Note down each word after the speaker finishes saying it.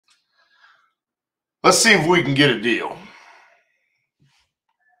Let's see if we can get a deal.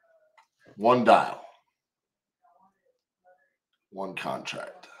 One dial. One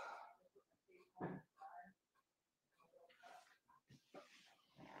contract.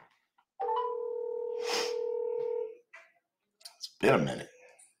 It's been a minute.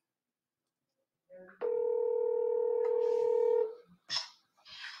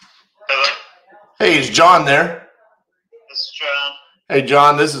 Hello? Hey, is John there? This is John. Hey,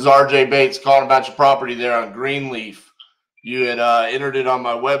 John, this is RJ Bates calling about your property there on Greenleaf. You had entered it on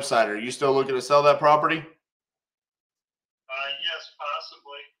my website. Are you still looking to sell that property? Yes,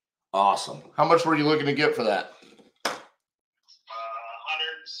 possibly. Awesome. How much were you looking to get for that?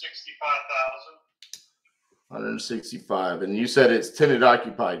 165,000. 165. And you said it's tenant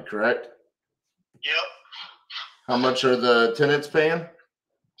occupied, correct? Yep. How much are the tenants paying?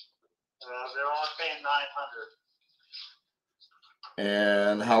 They're only paying 900.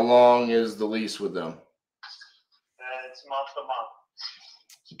 And how long is the lease with them? It's month to month.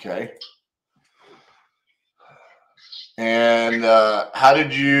 Okay. And how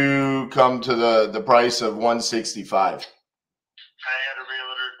did you come to the price of 165? I had a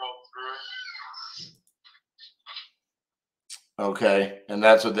realtor go through it. Okay. And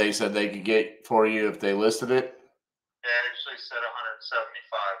that's what they said they could get for you if they listed it? They actually said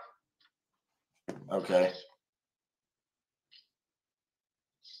 175. Okay.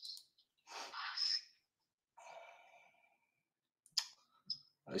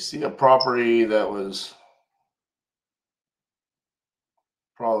 I see a property that was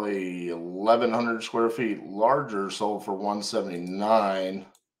probably 1,100 square feet larger, sold for 179.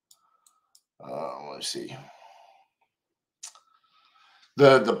 Let's see.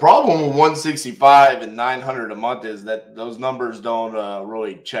 The problem with 165 and 900 a month is that those numbers don't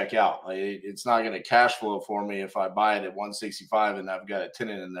really check out. Like, it's not going to cash flow for me if I buy it at 165 and I've got a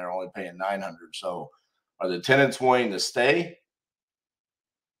tenant in there only paying 900. So, are the tenants wanting to stay?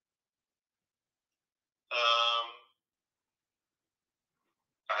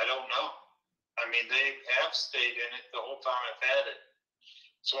 I don't know. I mean, they have stayed in it the whole time I've had it.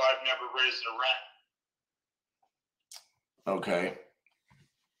 So I've never raised the rent. Okay.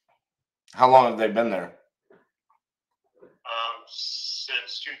 How long have they been there?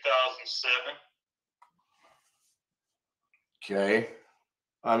 Since 2007. Okay.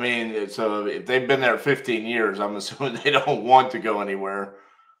 I mean, so if they've been there 15 years, I'm assuming they don't want to go anywhere.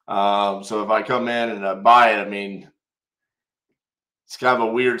 So if I come in and I buy it, I mean, it's kind of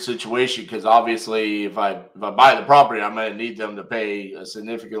a weird situation because obviously if I buy the property, I'm going to need them to pay a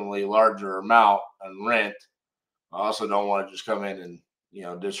significantly larger amount on rent. I also don't want to just come in and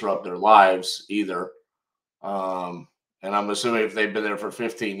disrupt their lives either. And I'm assuming if they've been there for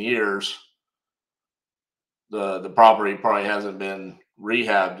 15 years, the property probably hasn't been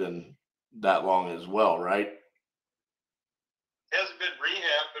rehabbed in that long as well, right? It hasn't been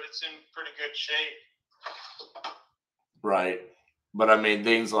rehabbed, but it's in pretty good shape. Right. But I mean,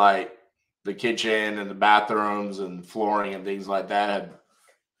 things like the kitchen and the bathrooms and flooring and things like that,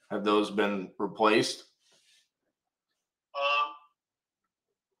 have those been replaced?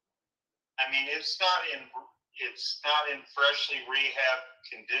 I mean, it's not in freshly rehabbed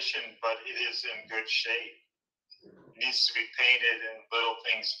condition, but it is in good shape. It needs to be painted and little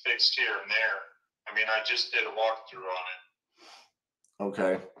things fixed here and there. I mean, I just did a walkthrough on it.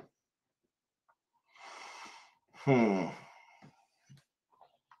 Okay.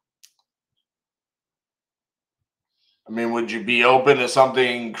 I mean, would you be open to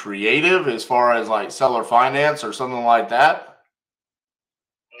something creative as far as like seller finance or something like that?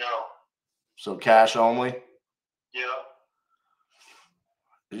 No. So cash only? Yeah.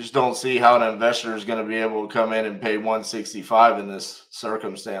 I just don't see how an investor is going to be able to come in and pay 165 in this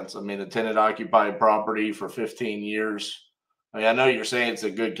circumstance. I mean, a tenant occupied property for 15 years. I mean, I know you're saying it's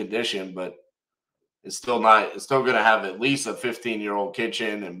a good condition, but it's still not. It's still going to have at least a 15-year-old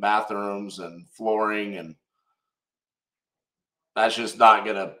kitchen and bathrooms and flooring, and that's just not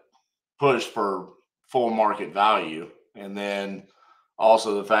going to push for full market value. And then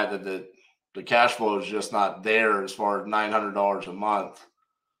also the fact that the cash flow is just not there as far as $900 a month.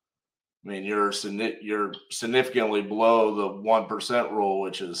 I mean, you're significantly below the 1% rule,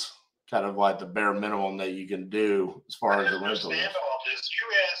 which is kind of like the bare minimum that you can do as far as the rental. I understand all this. You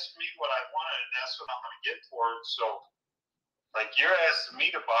asked me what I wanted, and that's what I'm going to get for it. So, like, you're asking me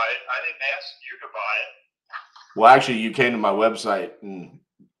to buy it. I didn't ask you to buy it. Well, actually, you came to my website and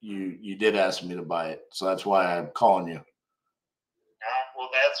you did ask me to buy it, so that's why I'm calling you. Well,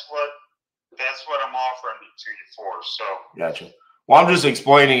 that's what I'm offering it to you for. So, gotcha. Well, I'm just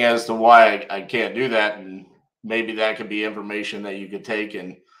explaining as to why I can't do that, and maybe that could be information that you could take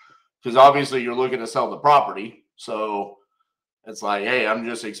and because obviously you're looking to sell the property. So it's like, hey, I'm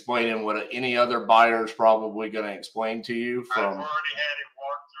just explaining what any other buyer is probably going to explain to you. I've already had it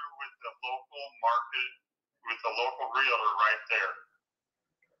walk through with the local market, with the local realtor right there.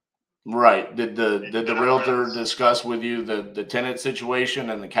 Right. Did the realtor discuss with you the tenant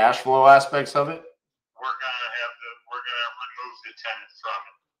situation and the cash flow aspects of it? We're gonna remove the tenant from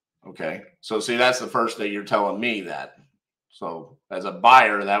it. Okay. So see, that's the first thing you're telling me that. So as a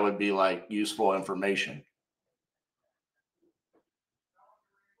buyer, that would be like useful information.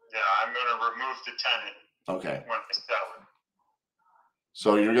 Yeah, I'm gonna remove the tenant. Okay. When I sell it.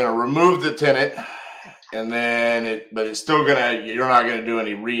 So you're gonna remove the tenant, and then but it's still you're not gonna do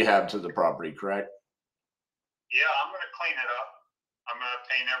any rehab to the property, correct? Yeah, I'm gonna clean it up. I'm gonna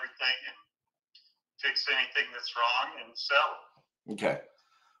paint everything and fix anything that's wrong and sell it. Okay.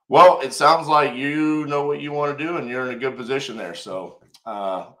 Well, it sounds like you know what you want to do, and you're in a good position there. So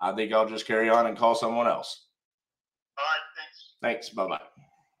I think I'll just carry on and call someone else. All right, thanks. Thanks. Bye-bye.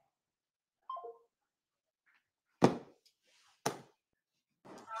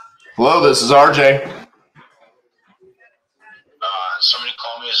 Hello, this is RJ. Somebody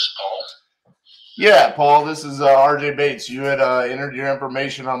called me. This is Paul. Yeah, Paul, this is RJ Bates. You had entered your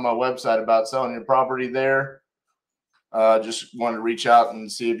information on my website about selling your property there. Just wanted to reach out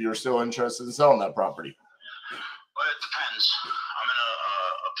and see if you're still interested in selling that property. Well, it depends. I'm in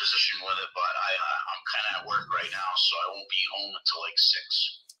a position with it, but I'm kind of at work right now, so I won't be home until like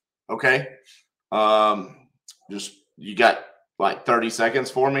 6. Okay. You got like 30 seconds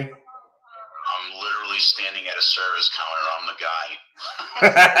for me? I'm literally standing at a service counter. I'm the guy.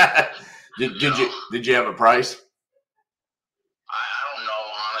 Did you have a price? I don't know,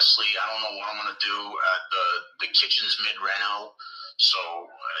 honestly. I don't know what I'm gonna do. The kitchen's mid-reno, so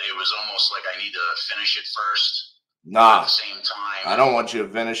it was almost like I need to finish it first. Nah. At the same time, I don't want you to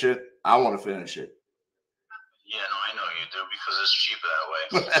finish it. I want to finish it. Yeah, no, I know you do because it's cheaper that way.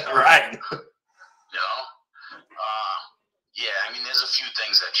 Right. You know? Yeah, I mean, there's a few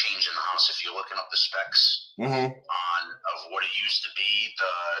things that change in the house. If you're looking up the specs of what it used to be,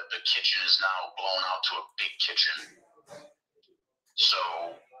 the kitchen is now blown out to a big kitchen. So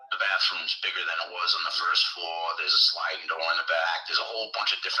the bathroom's bigger than it was on the first floor. There's a sliding door in the back. There's a whole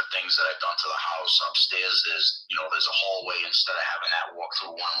bunch of different things that I've done to the house. Upstairs, there's a hallway instead of having that walk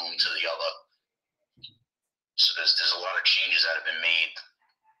through one room to the other. So there's a lot of changes that have been made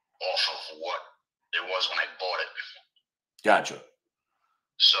off of what it was when I bought it. Gotcha.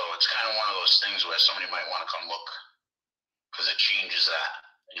 So it's kind of one of those things where somebody might want to come look because it changes that.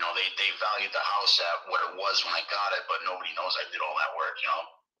 You know, they valued the house at what it was when I got it, but nobody knows I did all that work, you know.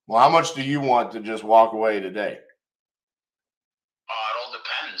 Well, how much do you want to just walk away today? It all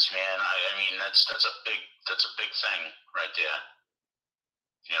depends, man. I mean, that's a big thing right there.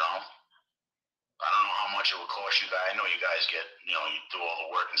 You know, I don't know how much it would cost you guys. I know you guys get, you do all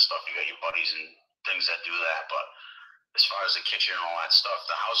the work and stuff. You got your buddies and things that do that, but as far as the kitchen and all that stuff,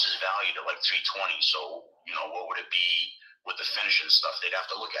 the house is valued at like $320. So, what would it be with the finishing stuff? They'd have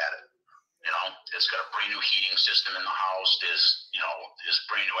to look at it. You know, it's got a brand new heating system in the house. There's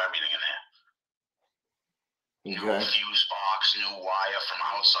brand new everything in there. Okay. New fuse box, new wire from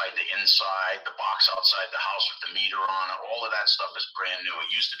outside to inside, the box outside the house with the meter on it. All of that stuff is brand new.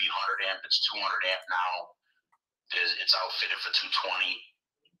 It used to be 100 amp. It's 200 amp now. It's outfitted for 220.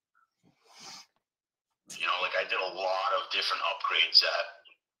 Like I did a lot of different upgrades that,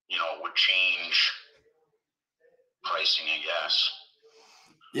 would change pricing, I guess.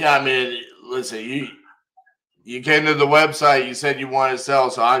 Yeah, I mean, listen, you came to the website, you said you wanted to sell,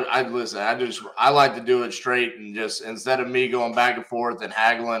 so I listen, I like to do it straight and just instead of me going back and forth and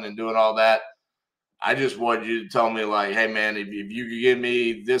haggling and doing all that, I just want you to tell me like, hey man, if you could give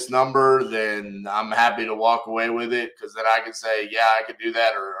me this number, then I'm happy to walk away with it because then I can say, yeah, I could do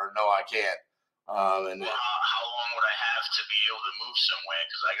that or no, I can't. How long would I have to be able to move somewhere?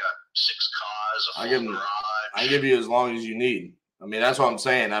 Because I got 6 cars, a full garage. I give you as long as you need. I mean, that's what I'm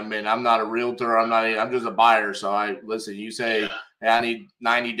saying. I mean, I'm not a realtor. I'm just a buyer. So listen, you say, hey, I need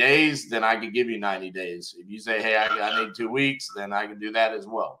 90 days, then I can give you 90 days. If you say, hey, I need 2 weeks, then I can do that as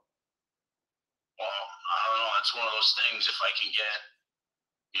well. Well, I don't know. It's one of those things. If I can get,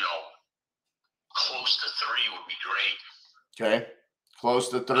 close to 3 would be great. Okay. Close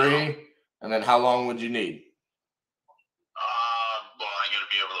to 3. And then how long would you need? Well, I got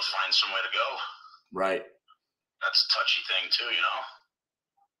to be able to find somewhere to go. Right. That's a touchy thing too,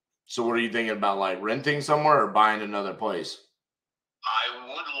 So what are you thinking about, like renting somewhere or buying another place? I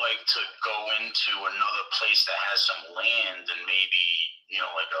would like to go into another place that has some land and maybe,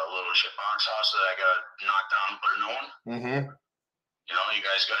 like a little shit box house that I got to knock down and put a new one. Mm-hmm. You know, you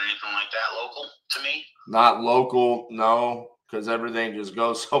guys got anything like that local to me? Not local, no, because everything just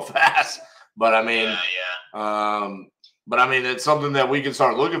goes so fast. But I mean, but I mean, it's something that we can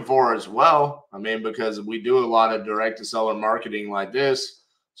start looking for as well. I mean, because we do a lot of direct to seller marketing like this,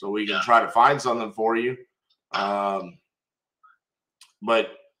 so we can try to find something for you. But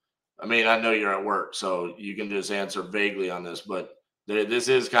I mean, I know you're at work, so you can just answer vaguely on this. But this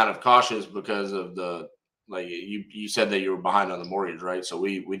is kind of cautious because of the, like you said that you were behind on the mortgage, right? So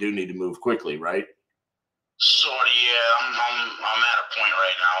we do need to move quickly, right? Sort of, yeah. I'm at a point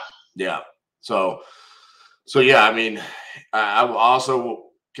right now. Yeah. So yeah, I mean, I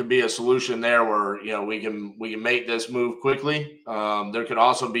also could be a solution there where, you know, we can make this move quickly. There could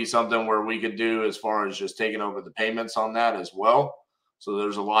also be something where we could do as far as just taking over the payments on that as well. So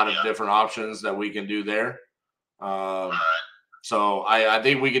there's a lot of different options that we can do there. So I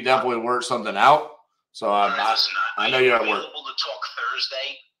think we could definitely work something out. So I know you're at work. Available to talk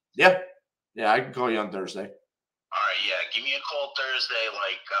Thursday? Yeah, I can call you on Thursday. All right, yeah, give me a call Thursday,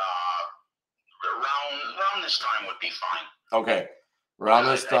 like around this time would be fine. Okay, around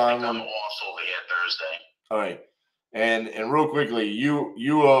this time. I'm off over here Thursday. All right, and real quickly, you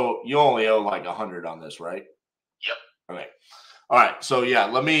only owe like 100 on this, right? Yep. Okay. All right, so yeah,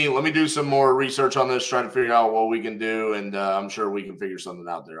 let me do some more research on this, try to figure out what we can do, and I'm sure we can figure something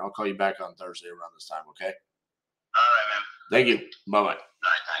out there. I'll call you back on Thursday around this time, okay? All right, man. Thank you. Bye-bye. All right,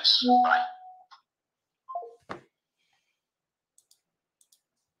 thanks. Bye.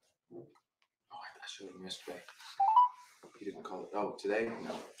 Oh, I should have missed yesterday. You didn't call it. Oh, today? No.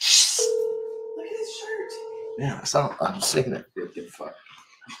 Look at his shirt. Yeah, I'm seeing it. Give a fuck.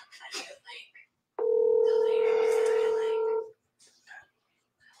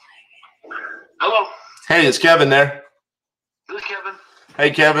 Hello. Hey, it's Kevin there. This is Kevin.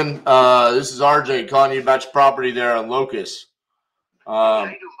 Hey, Kevin. This is RJ calling you about your property there on Locust. How you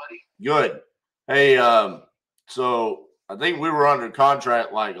doing, buddy? Good. Hey, so I think we were under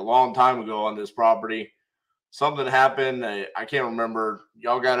contract like a long time ago on this property. Something happened. I can't remember.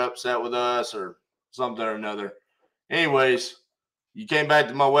 Y'all got upset with us or something or another. Anyways, you came back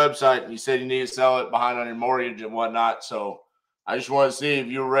to my website and you said you need to sell it behind on your mortgage and whatnot. So I just wanted to see if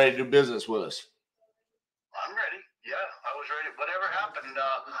you were ready to do business with us. I'm ready. Yeah, I was ready. Whatever happened, I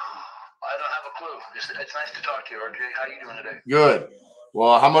don't have a clue. It's nice to talk to you, RJ. How you doing today? Good.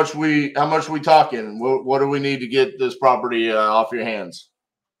 Well, how much we talking? What do we need to get this property off your hands?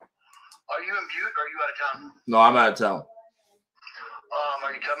 Are you in Butte or are you out of town? No, I'm out of town.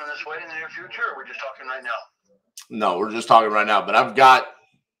 Are you coming this way in the near future or we're just talking right now? No, we're just talking right now. But I've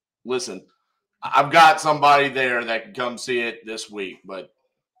got somebody there that can come see it this week, but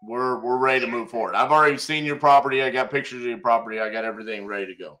we're ready to move forward. I've already seen your property. I got pictures of your property. I got everything ready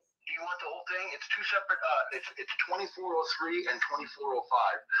to go. Do you want the whole thing? It's two separate. It's 2403 and 2405.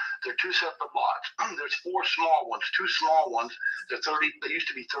 They're two separate lots. There's four small ones. Two small ones. They're 30. They used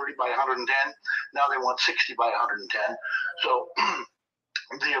to be 30 by 110. Now they want 60 by 110. So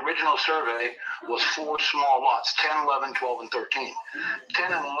the original survey was four small lots: 10, 11, 12, and 13.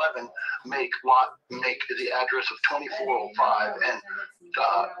 10 and 11 make the address of 2405, and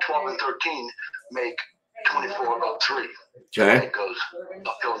 12 and 13 make 2403. Okay. It goes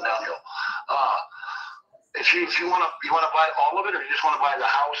uphill and downhill. If you want to buy all of it, or you just want to buy the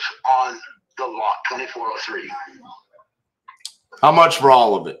house on the lot 2403? How much for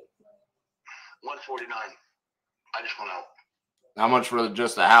all of it? 149. I just want out. How much for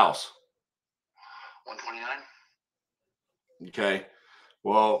just the house? 129. Okay.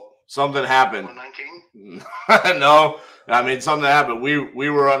 Well, something happened. 119. No, I mean something happened. We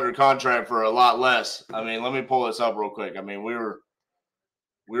were under contract for a lot less. I mean, let me pull this up real quick. I mean, we were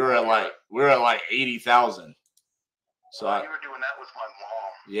at like 80,000. So you were doing that with my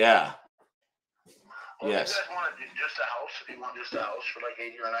mom. Yeah. Well, Yes. If you guys want just a house, if you want just a house for like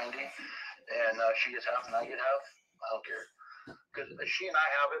 80 or 90, and she gets half and I get half, I don't care. Because she and I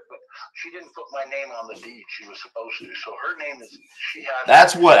have it, but she didn't put my name on the deed. She was supposed to. So her name is, she has.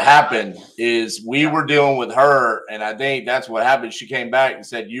 That's what happened is we were dealing with her, and I think that's what happened. She came back and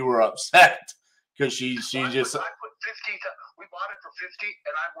said you were upset because she just. I put 50. We bought it for 50,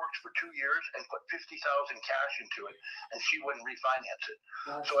 and I worked for 2 years and put 50,000 cash into it, and she wouldn't refinance it.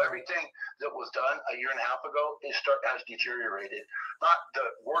 So everything that was done a year and a half ago has deteriorated. Not the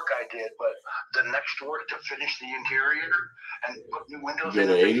work I did, but the next work to finish the interior and put new windows in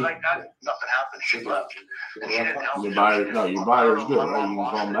and things like that. Nothing happened. She left, and she didn't help. Your buyer's good, right? You can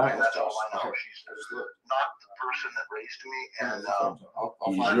call him back. That's all I know. She's not the person that raised me, and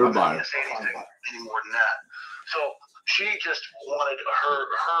he's your buyer. I can't say anything any more than that. So she just wanted her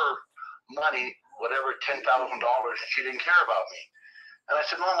money, whatever, $10,000. She didn't care about me. And I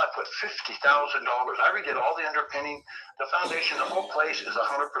said, Mom, I put $50,000. I redid all the underpinning, the foundation, the whole place is 100%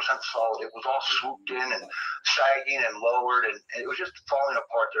 solid. It was all swooped in and sagging and lowered, and it was just falling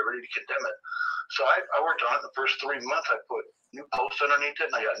apart. They're ready to condemn it. So I worked on it the first 3 months. I put new posts underneath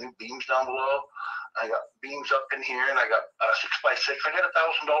it, and I got new beams down below. I got beams up in here, and I got 6x6. I got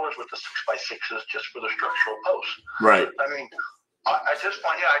 $1,000 worth of 6x6s just for the structural posts. Right. I mean, at this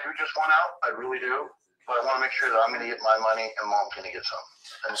point, yeah, I do just want out. I really do. But I want to make sure that I'm going to get my money and Mom's going to get some.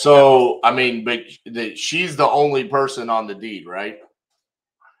 And so, I mean, but she's the only person on the deed, right?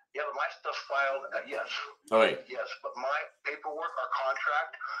 yeah, but my stuff's filed. Yes. Okay. Yes, but my paperwork, our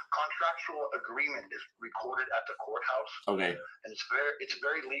contractual agreement is recorded at the courthouse. Okay. And it's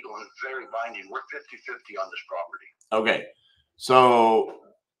very legal and very binding. We're 50-50 on this property. Okay. So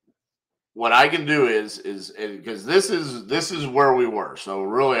what I can do is because this is where we were. So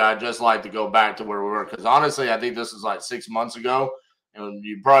really, I'd just like to go back to where we were, because honestly, I think this is like 6 months ago, and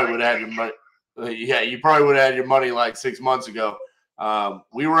you probably would have had your money. Yeah, you probably would have had your money like 6 months ago.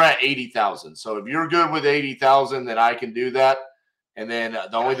 We were at 80,000. So if you're good with 80,000, then I can do that. And then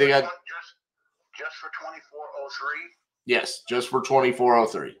the only thing just for 2403. Yes, just for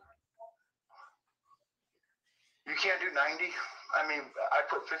 2403. You can't do 90. I mean, I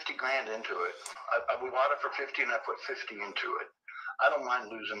put 50 grand into it. We bought it for 50, and I put 50 into it. I don't mind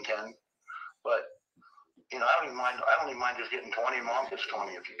losing 10, but I don't even mind. I don't even mind just getting 20. Mom gets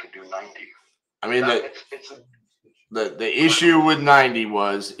 20 if you could do 90. I mean, it's the issue with 90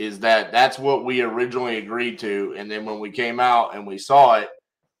 is that that's what we originally agreed to, and then when we came out and we saw it,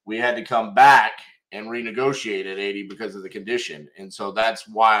 we had to come back and renegotiate at 80 because of the condition. And so that's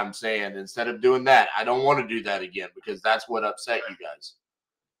why I'm saying, instead of doing that, I don't want to do that again, because that's what upset you guys.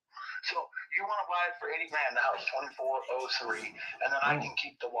 So you want to buy it for 80 grand now? It's 2403, and then I can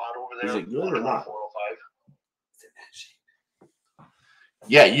keep the lot over there. Is it good or not? 2405.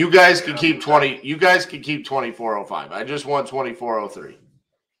 Yeah, you guys can keep 20. You guys can keep 2405. I just want 2403. All right.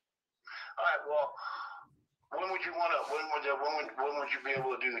 Well, when would you want to? When would you be able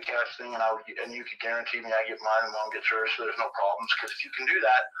to do the cash thing, and you could guarantee me I get mine and Mom gets hers, so there's no problems? Because if you can do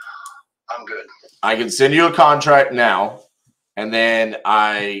that, I'm good. I can send you a contract now, and then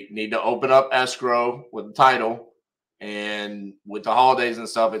I need to open up escrow with the title, and with the holidays and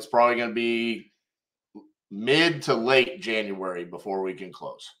stuff, it's probably going to be mid to late January before we can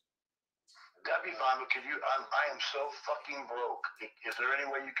close. That'd be fine, but I am so fucking broke. Is there any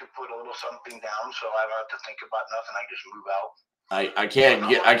way you could put a little something down so I don't have to think about nothing? I just move out. I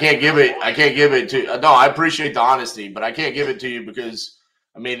can't give it to. No, I appreciate the honesty, but I can't give it to you because,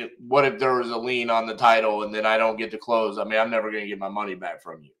 I mean, what if there was a lien on the title and then I don't get to close? I mean, I'm never going to get my money back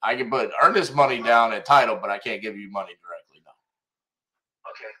from you. I can put earnest money down at title, but I can't give you money directly. No.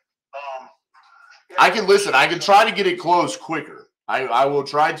 Okay. I can listen. I can try to get it closed quicker. I will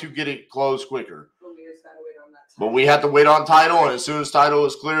try to get it closed quicker. But we have to wait on title, and as soon as title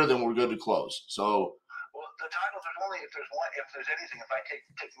is clear, then we're good to close. So. Well, the title, there's only if there's anything. If I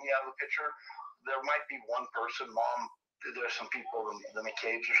take me out of the picture, there might be one person. Mom, there's some people, the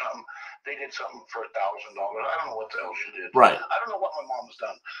McCabe's or something. They did something for $1,000. I don't know what the hell she did. Right. I don't know what my mom's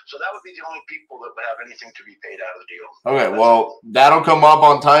done. So that would be the only people that would have anything to be paid out of the deal. Okay, well, that'll come up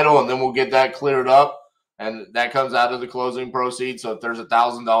on title, and then we'll get that cleared up. And that comes out of the closing proceeds. So if there's $1,000,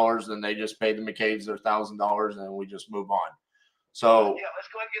 then they just pay the McCabe's their $1,000, and we just move on. So yeah, let's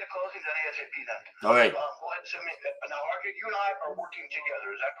go ahead and get a closing on ASAP then. Okay. Go ahead and send me. Now, RJ, you and I are working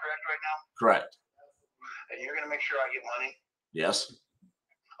together. Is that correct right now? Correct. And you're going to make sure I get money. Yes.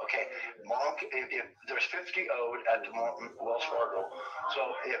 Okay, Mom. If there's 50 owed at the Wells Fargo,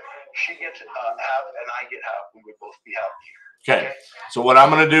 so if she gets half and I get half, we would both be happy. Okay. So what I'm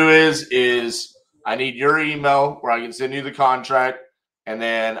going to do is I need your email where I can send you the contract, and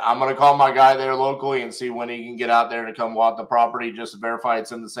then I'm going to call my guy there locally and see when he can get out there to come walk the property just to verify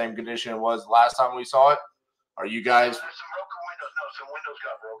it's in the same condition it was the last time we saw it. Are you guys? There's some broken windows. No, some windows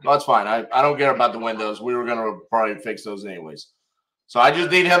got broken. That's fine. I don't care about the windows. We were going to probably fix those anyways. So I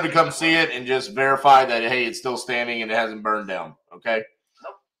just need him to come see it and just verify that, hey, it's still standing and it hasn't burned down. Okay?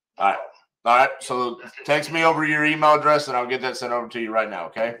 Nope. All right. All right. So text me over your email address, and I'll get that sent over to you right now.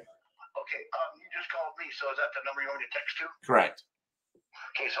 Okay? Okay. You just called me, so is that the number you want me to text to? Correct.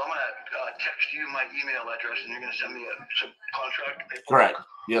 Okay, so I'm going to text you my email address, and you're going to send me some contract paperwork. Correct.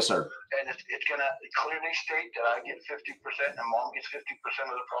 Yes, sir. And it's going to clearly state that I get 50% and Mom gets 50%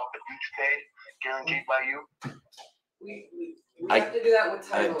 of the profit each paid, guaranteed by you. We have to do that with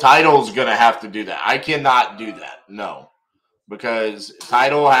title. Title's going to have to do that. I cannot do that. No. Because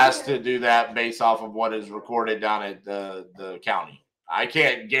title has to do that based off of what is recorded down at the county. I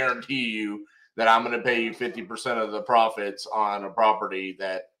can't guarantee you that I'm going to pay you 50% of the profits on a property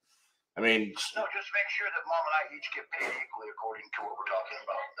that, I mean. No, just make sure that Mom and I each get paid equally according to what we're talking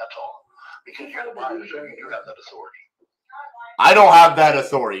about. That's all. Because you're the buyer, so you do have that authority. I don't have that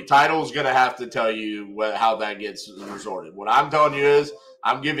authority. Title's going to have to tell you how that gets resorted. What I'm telling you is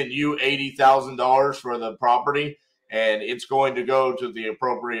I'm giving you $80,000 for the property, and it's going to go to the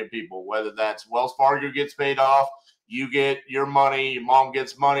appropriate people, whether that's Wells Fargo gets paid off, you get your money, your mom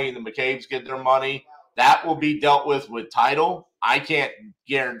gets money, the McCabe's get their money. That will be dealt with title. I can't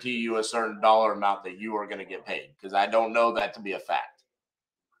guarantee you a certain dollar amount that you are going to get paid because I don't know that to be a fact.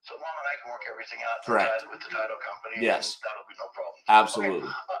 So Mom and I can work everything out Correct. With the title company. Yes. And that'll be no problem. Absolutely.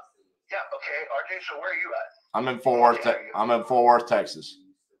 Okay. Yeah, okay. RJ, so where are you at? I'm in Fort Worth, Texas.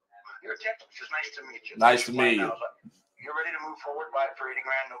 You're in Texas. It's nice to meet you. Nice to meet you. You're ready to move forward, buy it for $80,000,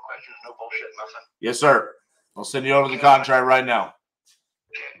 no questions, no bullshit, nothing. Yes, sir. I'll send you over the contract right now.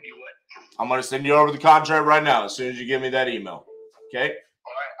 Okay, you what? I'm going to send you over the contract right now as soon as you give me that email. Okay?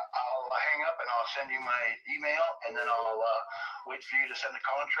 All right, I'll hang up and I'll send you my email, and then I'll wait for you to send the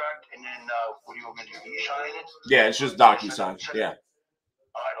contract, and then what do you want me to do? You sign it? Yeah, it's just DocuSign. Yeah.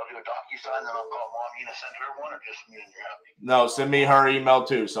 All right, I'll do a DocuSign, then I'll call Mom. You gonna send her one, or just me and you're happy? No, send me her email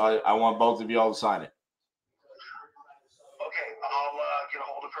too. So I want both of you all to sign it. Okay, I'll get a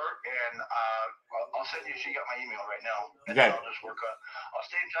hold of her, and I'll send you. She got my email right now. And Okay. I'll just work on. I'll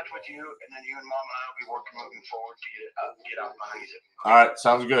stay in touch with you, and then you and Mom and I will be working moving forward to get out behind it. All right,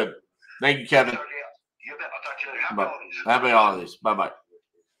 sounds good. Thank you, Kevin. You bet. I'll talk to you later. Bye. Happy holidays. Bye-bye.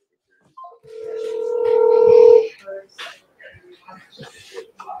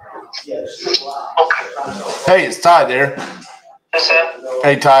 Hey, it's Ty there.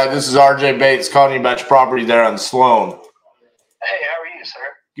 Hey, Ty, this is RJ Bates calling you about your property there on Sloan. Hey, how are you,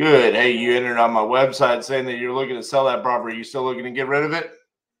 sir? Good. Hey, you entered on my website saying that you're looking to sell that property. You still looking to get rid of it?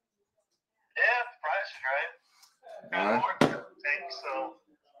 Yeah, the price is right. All right. I think so.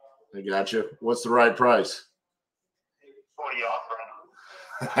 I got you. What's the right price? What are you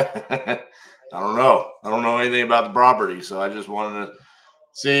offering? I don't know. I don't know anything about the property, so I just wanted to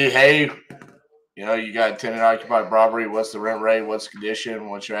see, hey, you know, you got tenant occupied property. What's the rent rate? What's the condition?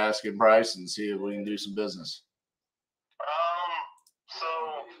 What's your asking price? And see if we can do some business. So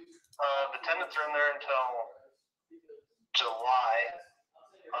the tenants are in there until July.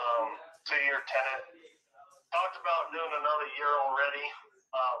 2-year tenant. Talked about doing another year already.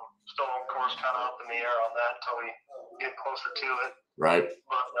 Still, of course, kind of up in the air on that until we get closer to it. Right. But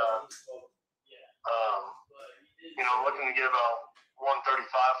you know, looking to get about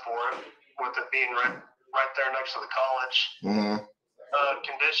 $135 for it, with it being right there next to the college. Mm-hmm.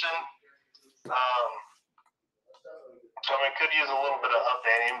 Condition. I mean, could use a little bit of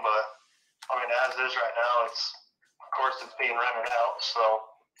updating, but I mean, as is right now, it's being rented out. So,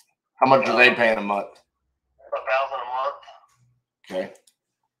 How much are they paying a month? $1,000 a month. Okay.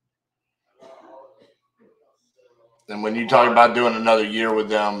 And when you talk about doing another year with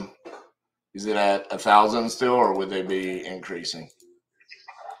them, is it at 1,000 still, or would they be increasing?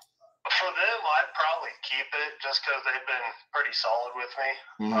 For them, I'd probably keep it just because they've been pretty solid with me.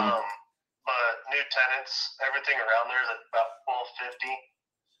 Mm-hmm. But new tenants, everything around there is at about $1,250.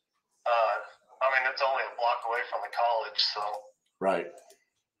 I mean, it's only a block away from the college, so. Right.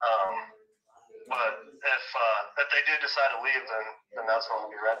 But if they do decide to leave, then that's what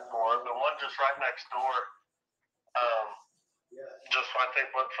I'll be renting for. The one just right next door, just I think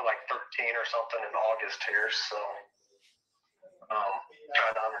went for like 13 or something in August here, so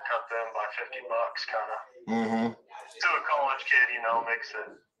trying to undercut them by $50, kind of. Mm-hmm. To a college kid, you know, makes it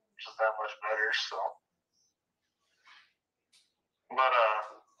just that much better. So, but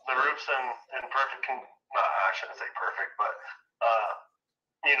the roof's in perfect. I shouldn't say perfect, but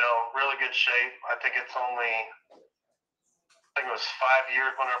you know, really good shape. I think it was 5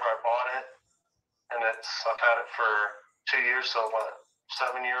 years whenever I bought it, and I've had it for 2 years. So what?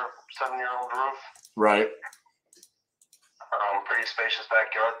 7-year-old roof. Right. Pretty spacious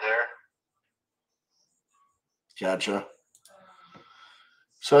backyard there. Gotcha.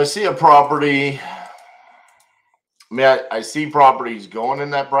 So I see a property. I mean, I see properties going in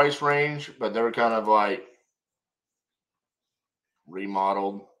that price range, but they're kind of like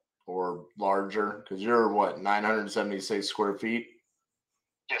remodeled or larger because you're what, 976 square feet?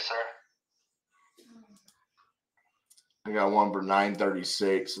 Yes, sir. I got one for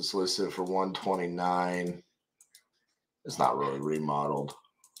 936. It's listed for 129. It's not really remodeled.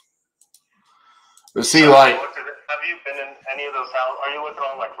 But see, like, have you been in any of those houses? Are you looking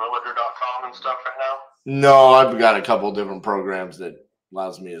on like realtor.com and stuff right now? no, I've got a couple different programs that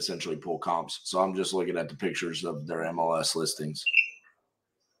allows me to essentially pull comps. So I'm just looking at the pictures of their MLS listings.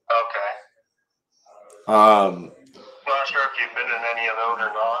 Okay. Not sure if you've been in any of those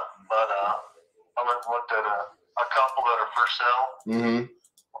or not, but I went and looked at a couple that are for sale. Mm-hmm.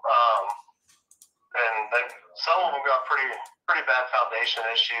 And some of them got pretty bad foundation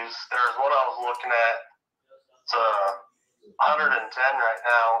issues. There's one I was looking at. It's 110 right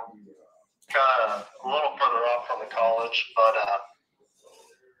now, kind of a little further off from the college, but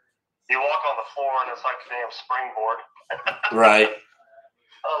you walk on the floor and it's like a damn springboard. Right.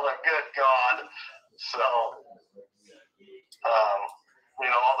 I was like, good God. So,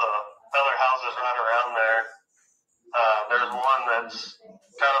 all the other houses right around there, there's one that's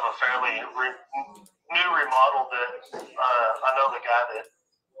kind of a fairly new remodel that I know the guy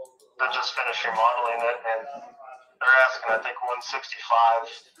that just finished remodeling it, and they're asking, I think, 165,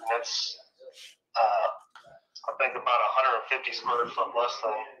 and it's I think about 150 square foot less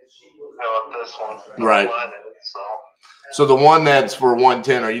than this one. Right. So the one that's for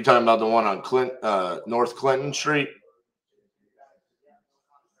 110, are you talking about the one on North Clinton Street?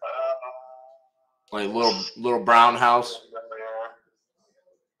 Like little brown house.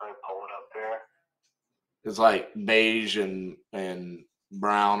 Let me pull it up there. It's like beige and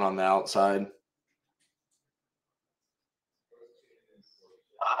brown on the outside.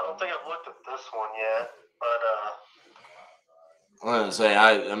 I don't think I've looked at this one yet, but I'm gonna say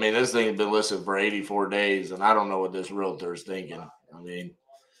I mean this thing has been listed for 84 days, and I don't know what this realtor is thinking. I mean,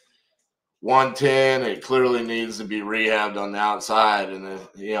 110, it clearly needs to be rehabbed on the outside, and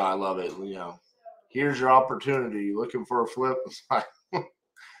I love it. Here's your opportunity. You looking for a flip? It's like,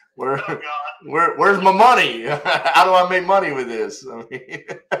 where's my money? How do I make money with this? I mean,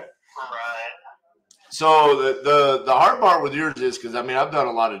 right. So the hard part with yours is, because I mean I've done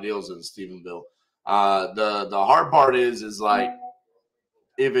a lot of deals in Stephenville. The hard part is like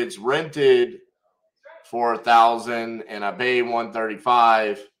if it's rented for $1,000 and I pay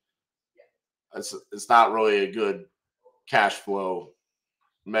 $135, it's not really a good cash flow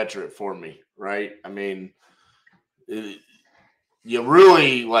metric for me, right? I mean, you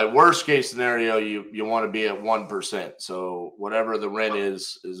really, like, worst case scenario, you want to be at 1%. So whatever the rent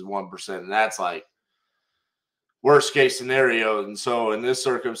is 1%, and that's like worst case scenario. And so in this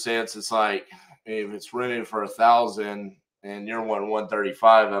circumstance, it's like if it's rented for $1,000 and you're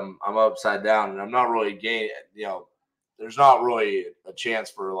 135, I'm upside down, and I'm not really gaining. There's not really a chance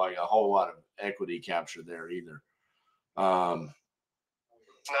for like a whole lot of equity capture there either. Now,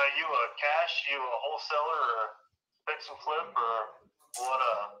 you a cash, you a wholesaler, or fix and flip, or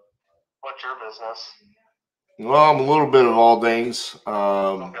what's your business? Well, I'm a little bit of all things.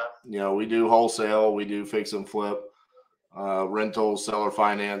 Okay. We do wholesale, we do fix and flip, rental, seller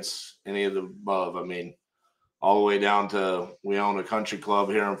finance, any of the above. I mean, all the way down to we own a country club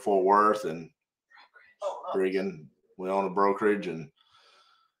here in Fort Worth, and friggin' we own a brokerage. And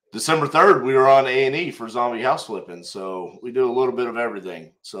December 3rd, we were on A&E for zombie house flipping. So we do a little bit of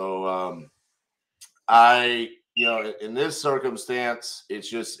everything. So in this circumstance,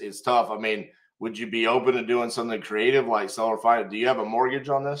 it's tough. I mean, would you be open to doing something creative like seller finance? Do you have a mortgage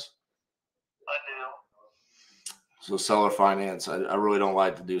on this? I do. So seller finance, I really don't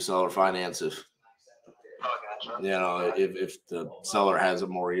like to do seller finance if if the seller has a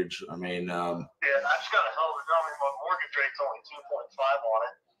mortgage. I mean, yeah, I just got a hell of a job. My mortgage rate's only 2.5 on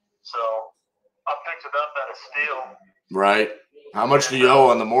it, so I picked it up at a steal. Right. How much do you owe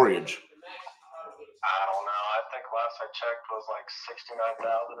on the mortgage? I don't know. I think last I checked was like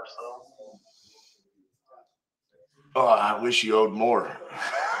 69,000 or so. Oh, I wish you owed more.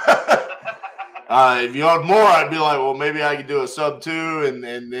 If you owed more, I'd be like, well, maybe I could do a sub 2 and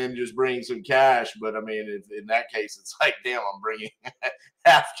then just bring some cash. But I mean, in that case, it's like, damn, I'm bringing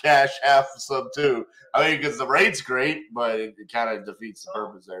half cash, half sub 2. I mean, because the rate's great, but it kind of defeats the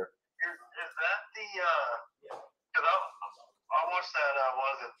purpose there. Is that the? Because I watched that.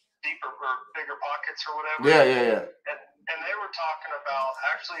 Was it Deeper or Bigger Pockets or whatever? Yeah. And they were talking about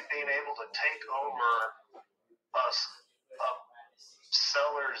actually being able to take over a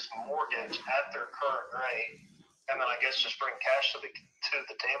seller's mortgage at their current rate, and then I guess just bring cash to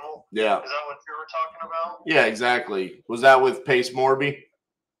the table. Yeah. Is that what you were talking about? Yeah, exactly. Was that with Pace Morby?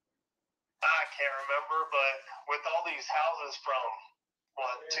 I can't remember, but with all these houses from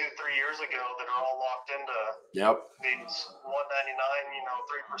 2-3 years ago that are all locked into these 199,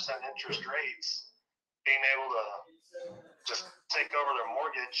 3% interest rates, being able to just take over their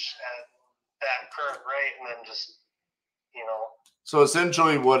mortgage at that current rate and then just So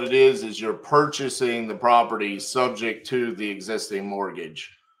essentially what it is you're purchasing the property subject to the existing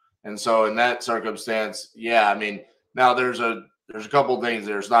mortgage. And so in that circumstance, yeah, I mean, now there's a couple things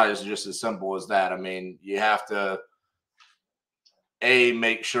there. It's not just as simple as that. I mean, you have to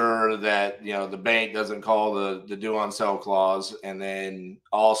make sure that, you know, the bank doesn't call the due on sale clause, and then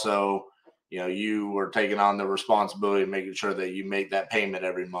also, you know, you are taking on the responsibility of making sure that you make that payment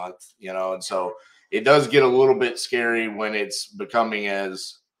every month, you know. And so it does get a little bit scary when it's becoming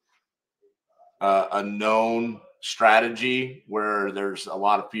as a known strategy where there's a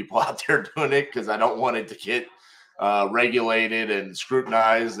lot of people out there doing it, because I don't want it to get regulated and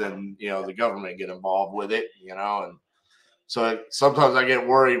scrutinized, and, you know, the government get involved with it, you know. And so sometimes I get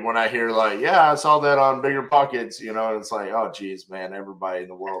worried when I hear, like, yeah, I saw that on Bigger Pockets, you know. And it's like, oh, geez, man, everybody in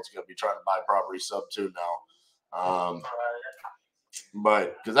the world's going to be trying to buy property sub 2 now.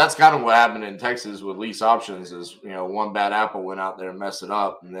 But because that's kind of what happened in Texas with lease options is, you know, one bad apple went out there and messed it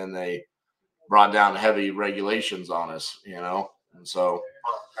up, and then they brought down heavy regulations on us, you know. And so,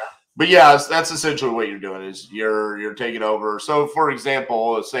 but yeah, that's essentially what you're doing is you're taking over. So, for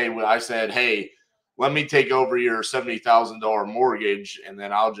example, say I said, hey, let me take over your $70,000 mortgage, and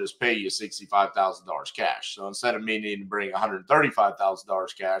then I'll just pay you $65,000 cash. So instead of me needing to bring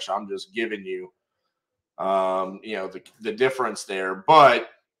 $135,000 cash, I'm just giving you, you know, the difference there. But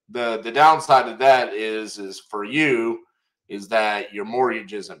the downside of that is for you is that your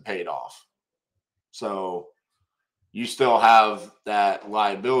mortgage isn't paid off. So you still have that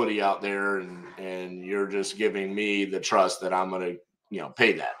liability out there, and you're just giving me the trust that I'm going to, you know,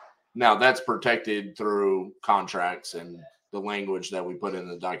 pay that. Now that's protected through contracts and the language that we put in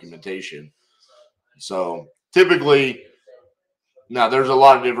the documentation. So typically, now there's a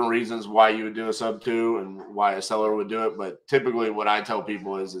lot of different reasons why you would do a sub 2 and why a seller would do it. But typically what I tell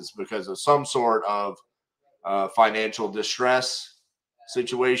people is it's because of some sort of financial distress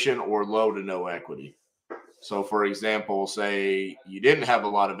situation or low to no equity. So, for example, say you didn't have a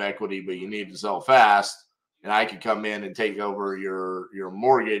lot of equity, but you need to sell fast, and I could come in and take over your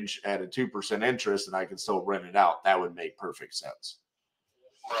mortgage at a 2% interest, and I can still rent it out. That would make perfect sense.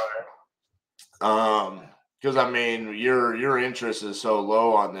 Because I mean, your interest is so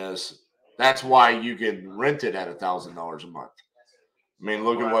low on this. That's why you can rent it at $1,000 a month. I mean,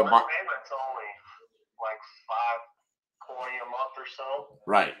 look at what my payment's only like $520 a month or so.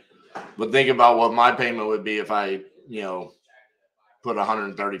 Right. But think about what my payment would be if I, you know, put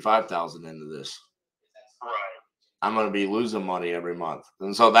 135,000 into this. Right. I'm going to be losing money every month.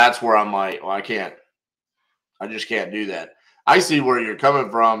 And so that's where I'm like, well, I just can't do that. I see where you're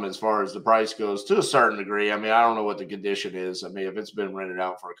coming from as far as the price goes to a certain degree. I mean, I don't know what the condition is. I mean, if it's been rented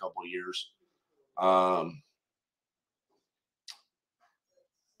out for a couple of years, I'm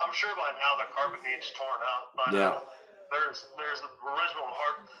sure by now the carpet needs torn out, but yeah. There's the original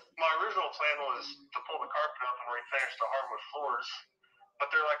my original plan was to pull the carpet up and refinish the hardwood floors, but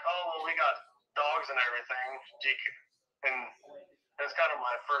they're like, oh, well, we got dogs and everything, and it's kind of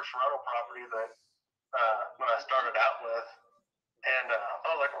my first rental property that when I started out with, and I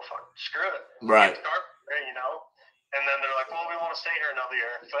was like, well, fuck, screw it, right? Get the carpet, you know. And then they're like, well, we want to stay here another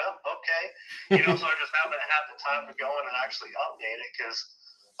year. Well, okay, you know. So I just haven't had the time to go in and actually update it because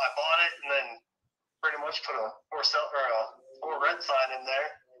I bought it and then pretty much put a for rent sign in there,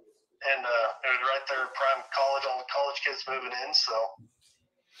 and it was right there, prime college, all the college kids moving in, so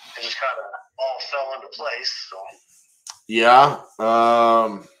it just kind of all fell into place. So yeah,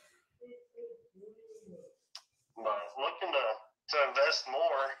 but looking to invest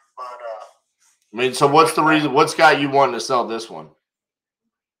more, but I mean, so what's the reason? What's got you wanting to sell this one?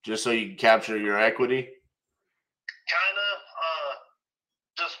 Just so you can capture your equity? Kind of,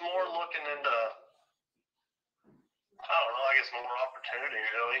 just more looking into, I don't know, I guess more opportunity,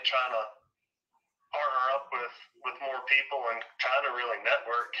 really, trying to partner up with more people and trying to really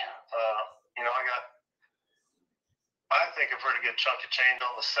network. You know, I think a pretty good chunk of change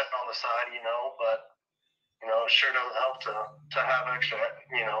sitting on the side, you know, but, you know, it sure doesn't help to have extra,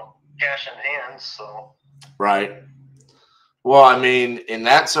 you know, cash in hand, so. Right. Well, I mean, in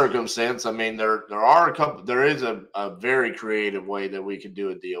that circumstance, I mean, there is a very creative way that we could do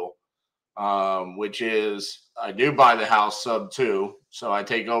a deal, which is I do buy the house sub 2, so I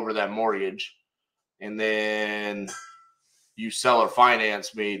take over that mortgage, and then you sell or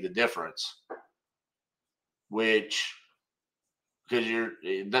finance me the difference, which,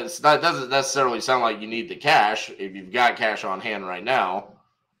 because that doesn't necessarily sound like you need the cash if you've got cash on hand right now.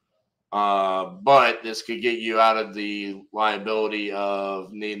 But this could get you out of the liability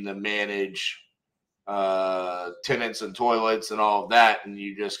of needing to manage tenants and toilets and all of that, and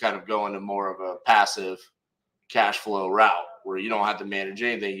you just kind of go into more of a passive cash flow route where you don't have to manage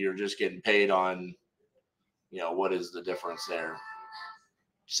anything. You're just getting paid on, you know, what is the difference there?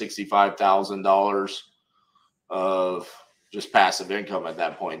 $65,000 of just passive income at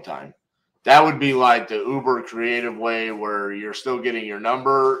that point in time. That would be like the uber creative way where you're still getting your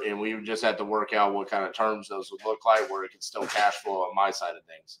number, and we would just have to work out what kind of terms those would look like where it can still cash flow on my side of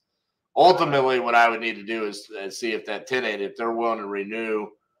things. Ultimately, what I would need to do is see if that tenant, if they're willing to renew,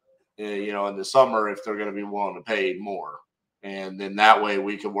 you know, in the summer, if they're going to be willing to pay more. And then that way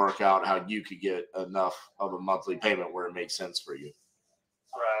we could work out how you could get enough of a monthly payment where it makes sense for you.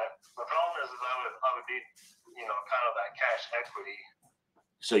 Right. The problem is I would need, you know, kind of that cash equity.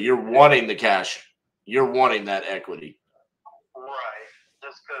 So you're wanting the cash. You're wanting that equity. Right.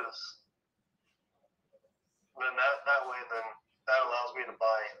 Just because then that way then that allows me to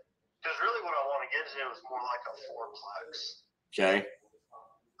buy. Because really what I want to get to is more like a fourplex. Okay.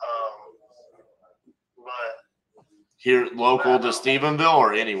 But here local to Stephenville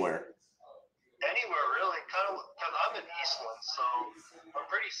or anywhere? Anywhere really, kind of, because I'm in Eastland, so I'm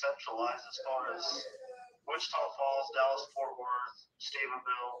pretty centralized as far as Wichita Falls, Dallas, Fort Worth,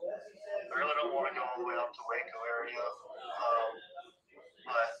 Stephenville. I really don't want to go all the way up to Waco area,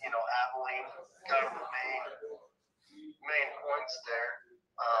 but you know, Abilene, kind of the main points there.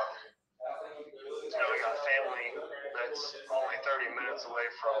 You know, we got family that's only 30 minutes away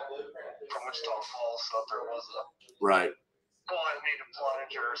from Wichita Falls, so if there was a right. well, I need to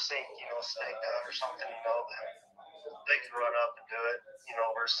plunge or sink, you know, snake out or something, you know, then they can run up and do it, you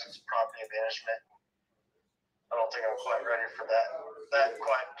know, versus property management. I don't think I'm quite ready for that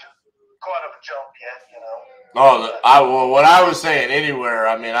quite of a jump yet, you know. Oh, what I was saying anywhere,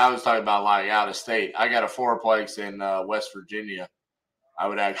 I mean, I was talking about like out of state. I got a fourplex in West Virginia. I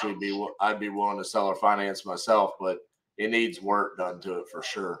would actually I'd be willing to sell or finance myself, but it needs work done to it for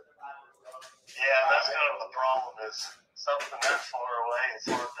sure. Yeah, that's kind of the problem is something that far away is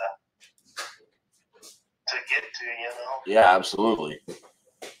hard to get to, you know? Yeah, absolutely.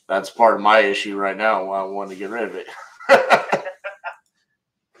 That's part of my issue right now. Why I want to get rid of it.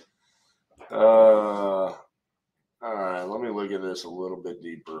 All right, let me look at this a little bit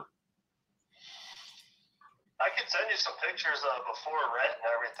deeper. I can send you some pictures of before rent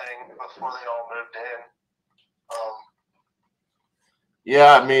and everything before they all moved in.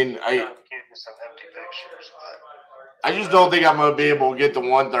 Yeah, I mean, I give you some empty pictures, but I just don't think I'm gonna be able to get the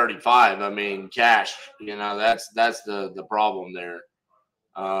 135. I mean, cash. You know, that's the problem there.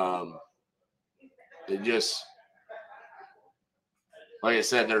 It just, like I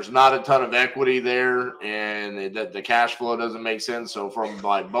said, there's not a ton of equity there, and the cash flow doesn't make sense. So from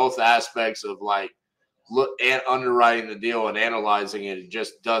like both aspects of like look at underwriting the deal and analyzing it, it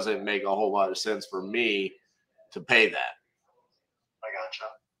just doesn't make a whole lot of sense for me to pay that. I gotcha.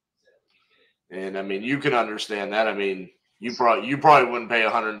 And I mean, you can understand that. I mean, you probably wouldn't pay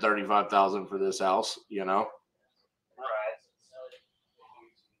 $135,000 for this house, you know. Right.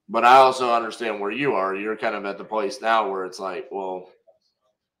 But I also understand where you are. You're kind of at the place now where it's like, well,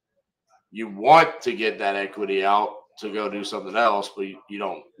 you want to get that equity out to go do something else, but you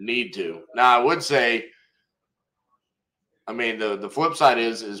don't need to. Now, I would say, I mean, the flip side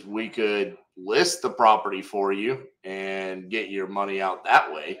is we could list the property for you and get your money out that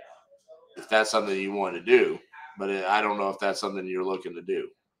way if that's something you want to do. But I don't know if that's something you're looking to do.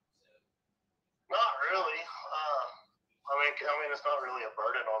 Not really. I mean, it's not really a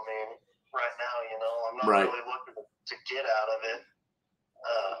burden on me right now. You know, I'm not really looking to get out of it.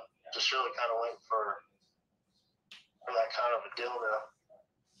 Just really kind of waiting for that kind of a deal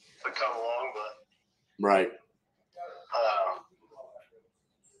to come along, but right.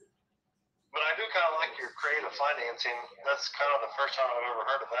 But I do kind of like your creative financing. That's kind of the first time I've ever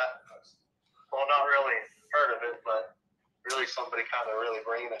heard of that. Well, not really heard of it, but really somebody kind of really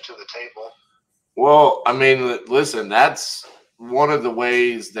bringing it to the table. Well, I mean, listen, that's one of the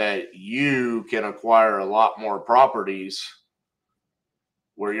ways that you can acquire a lot more properties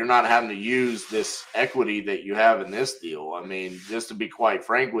where you're not having to use this equity that you have in this deal. I mean, just to be quite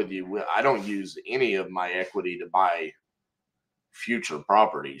frank with you, I don't use any of my equity to buy future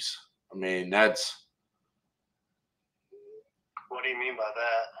properties. I mean, that's... What do you mean by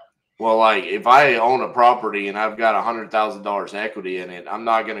that? Well, like if I own a property and I've got $100,000 equity in it, I'm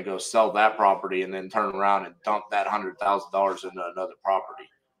not going to go sell that property and then turn around and dump that $100,000 into another property.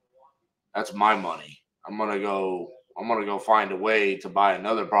 That's my money. I'm going to go find a way to buy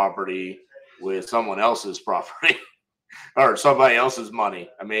another property with someone else's property or somebody else's money.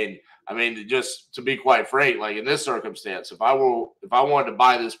 I mean, just to be quite frank, like in this circumstance, if I wanted to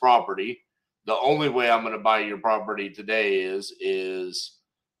buy this property, the only way I'm going to buy your property today is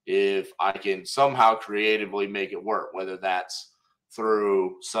if I can somehow creatively make it work, whether that's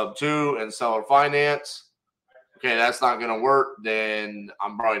through sub-2 and seller finance. Okay, that's not going to work, then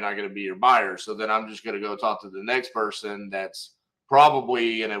I'm probably not going to be your buyer. So then I'm just going to go talk to the next person that's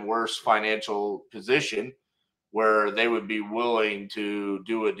probably in a worse financial position where they would be willing to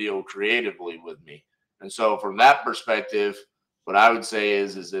do a deal creatively with me. And so from that perspective, what I would say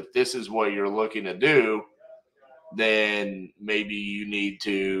is if this is what you're looking to do, then maybe you need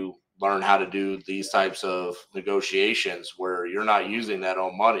to learn how to do these types of negotiations where you're not using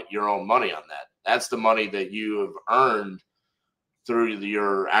your own money on that. That's the money that you have earned through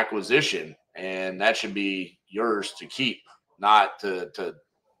your acquisition, and that should be yours to keep, not to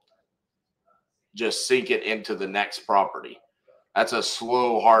just sink it into the next property. That's a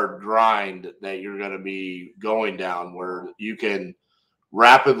slow, hard grind that you're going to be going down where you can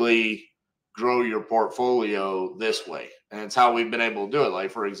rapidly grow your portfolio this way. And it's how we've been able to do it.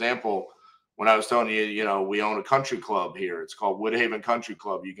 Like, for example, when I was telling you, you know, we own a country club here. It's called Woodhaven Country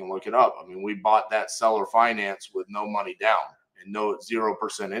Club. You can look it up. I mean, we bought that seller finance with no money down and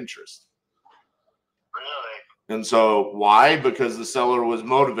 0% interest. Really? And so why? Because the seller was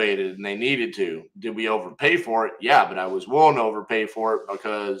motivated and they needed to. Did we overpay for it? Yeah, but I was willing to overpay for it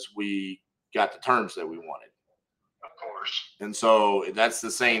because we got the terms that we wanted. Of course. And so that's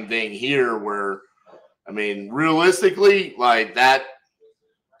the same thing here where, I mean, realistically, like that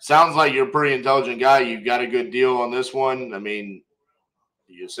sounds like you're a pretty intelligent guy. You got a good deal on this one. I mean,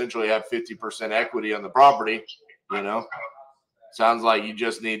 you essentially have 50% equity on the property, you know. Sounds like you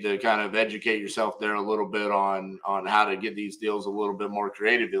just need to kind of educate yourself there a little bit on how to get these deals a little bit more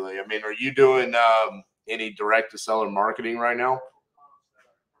creatively. I mean, are you doing any direct to seller marketing right now?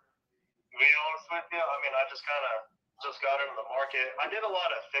 To be honest with you, I mean, I just got into the market. I did a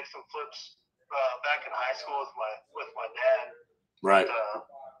lot of fix and flips back in high school with my dad. Right.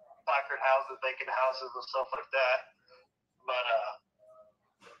 Placard houses, vacant houses, and stuff like that. But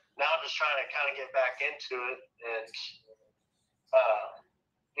now I'm just trying to kind of get back into it, and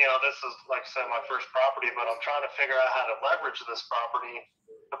you know, this is, like I said, my first property, but I'm trying to figure out how to leverage this property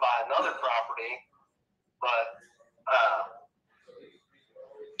to buy another property, but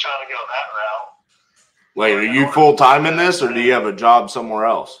trying to go that route. Wait, are you full time in this, or do you have a job somewhere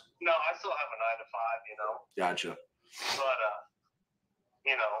else? No, I still have a 9 to 5, you know. Gotcha. But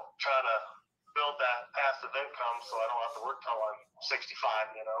you know, trying to build that passive income so I don't have to work till I'm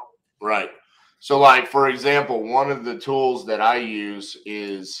 65, you know. Right. So, like, for example, one of the tools that I use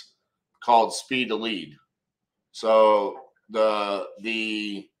is called Speed to Lead. So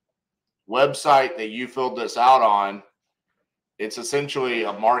the website that you filled this out on, it's essentially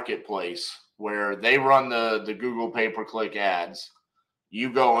a marketplace where they run the Google pay-per-click ads.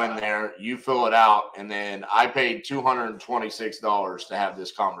 You go in there, you fill it out, and then I paid $226 to have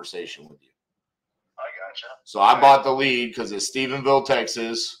this conversation with you. I gotcha. So I bought the lead because it's Stephenville,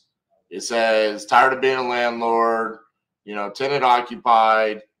 Texas. It says, tired of being a landlord, you know, tenant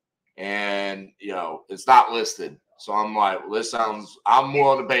occupied, and, you know, it's not listed. So I'm like, well, I'm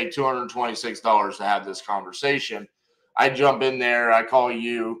willing to pay $226 to have this conversation. I jump in there, I call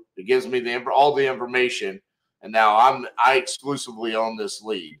you, it gives me all the information, and now I exclusively own this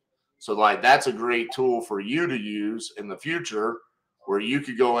lead. So, like, that's a great tool for you to use in the future where you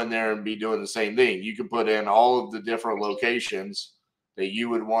could go in there and be doing the same thing. You could put in all of the different locations that you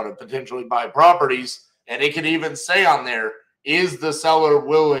would want to potentially buy properties. And it could even say on there, is the seller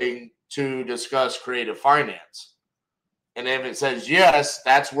willing to discuss creative finance? And if it says yes,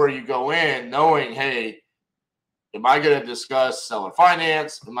 that's where you go in knowing, hey, am I going to discuss seller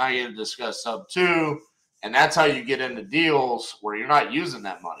finance? Am I going to discuss sub 2? And that's how you get into deals where you're not using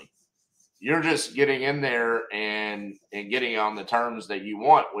that money. You're just getting in there and getting on the terms that you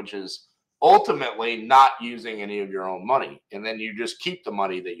want, which is ultimately not using any of your own money. And then you just keep the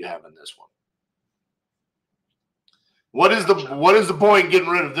money that you have in this one. What is the point in getting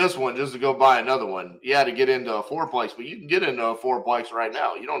rid of this one just to go buy another one? Yeah, to get into a fourplex, but you can get into a fourplex right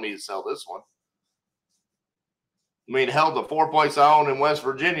now. You don't need to sell this one. I mean, hell, the fourplex I own in West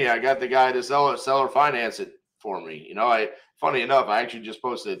Virginia, I got the guy to seller finance it for me. You know, funny enough, I actually just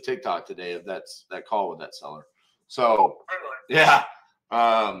posted a TikTok today of that call with that seller. So yeah.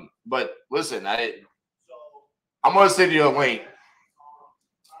 But listen, I'm gonna send you a link.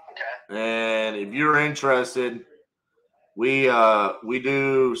 Okay. And if you're interested, we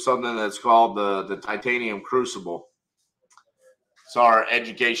do something that's called the Titanium Crucible. It's our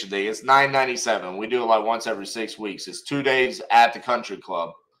education day. It's $9.97. We do it like once every 6 weeks. It's 2 days at the country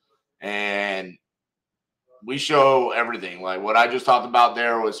club, and we show everything. Like what I just talked about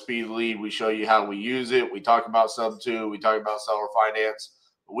there was Speed Lead. We show you how we use it. We talk about sub 2. We talk about seller finance.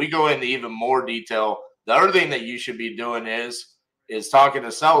 We go into even more detail. The other thing that you should be doing is talking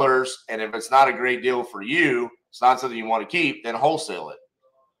to sellers, and if it's not a great deal for you, it's not something you want to keep, then wholesale it.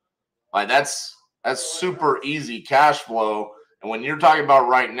 Like that's super easy cash flow. And when you're talking about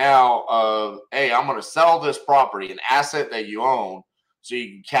right now of, hey, I'm going to sell this property, an asset that you own, so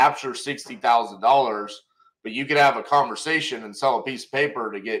you can capture $60,000, but you could have a conversation and sell a piece of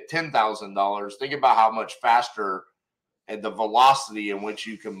paper to get $10,000. Think about how much faster and the velocity in which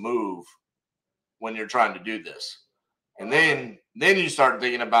you can move when you're trying to do this. And then you start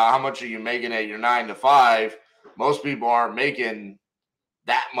thinking about how much are you making at your 9 to 5. Most people aren't making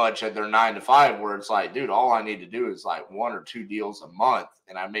that much at their 9 to 5, where it's like, dude, all I need to do is like 1 or 2 deals a month,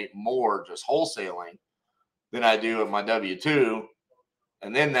 and I make more just wholesaling than I do at my W-2.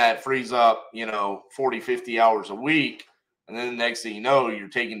 And then that frees up, 40, 50 hours a week. And then the next thing you know, you're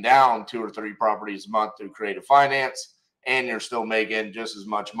taking down 2 or 3 properties a month through creative finance, and you're still making just as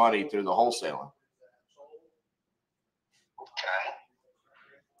much money through the wholesaling. Okay.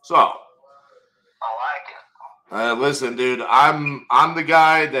 So, I like it. Listen, dude, I'm the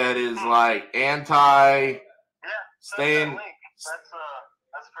guy that is like anti staying.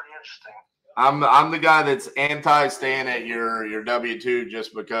 That's pretty interesting. I'm the guy that's anti staying at your W-2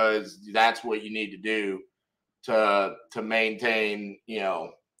 just because that's what you need to do to maintain,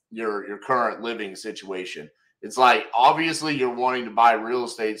 your current living situation. It's like, obviously you're wanting to buy real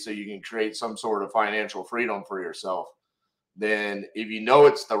estate so you can create some sort of financial freedom for yourself. Then if you know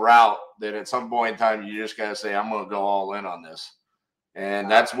it's the route, then at some point in time, you just got to say, I'm going to go all in on this. And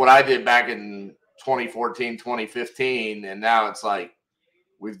that's what I did back in 2014, 2015. And now it's like,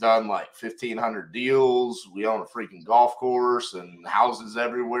 we've done like 1,500 deals. We own a freaking golf course and houses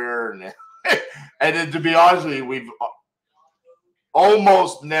everywhere. And and then, to be honest with you, we've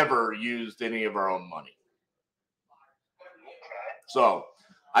almost never used any of our own money. So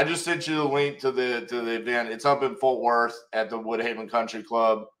I just sent you the link to the event. It's up in Fort Worth at the Woodhaven Country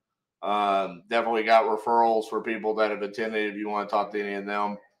Club. Definitely got referrals for people that have attended if you want to talk to any of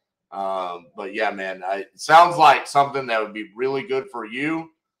them. But yeah, man, it sounds like something that would be really good for you,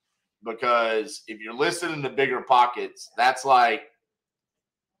 because if you're listening to Bigger Pockets, that's like,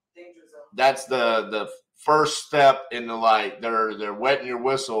 that's the first step into like they're wetting your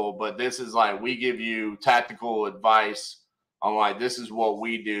whistle. But this is like, we give you tactical advice on like, this is what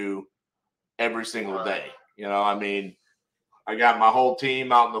we do every single day. I mean, I got my whole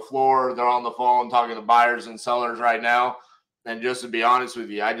team out on the floor. They're on the phone talking to buyers and sellers right now. And just to be honest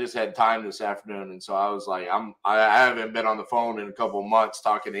with you, I just had time this afternoon. And so I was like, I haven't been on the phone in a couple of months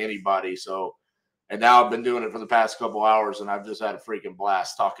talking to anybody. So, and now I've been doing it for the past couple hours, and I've just had a freaking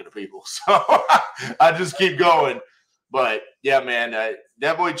blast talking to people. So I just keep going. But yeah, man,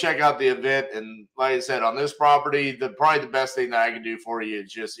 definitely check out the event. And like I said, on this property, probably the best thing that I can do for you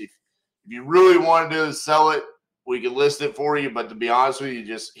is just, if you really want to sell it, we can list it for you. But to be honest with you,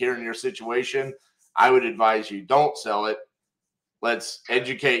 just hearing your situation, I would advise you don't sell it. Let's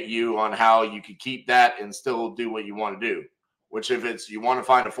educate you on how you can keep that and still do what you want to do. Which, if it's you want to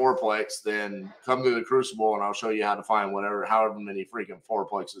find a fourplex, then come to the Crucible and I'll show you how to find however many freaking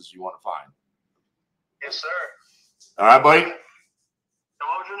fourplexes you want to find. Yes, sir. All right, buddy. And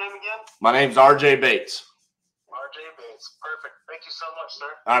what was your name again? My name's RJ Bates. RJ Bates. Perfect. Thank you so much, sir.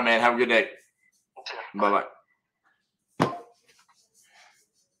 All right, man. Have a good day. Okay. Bye-bye.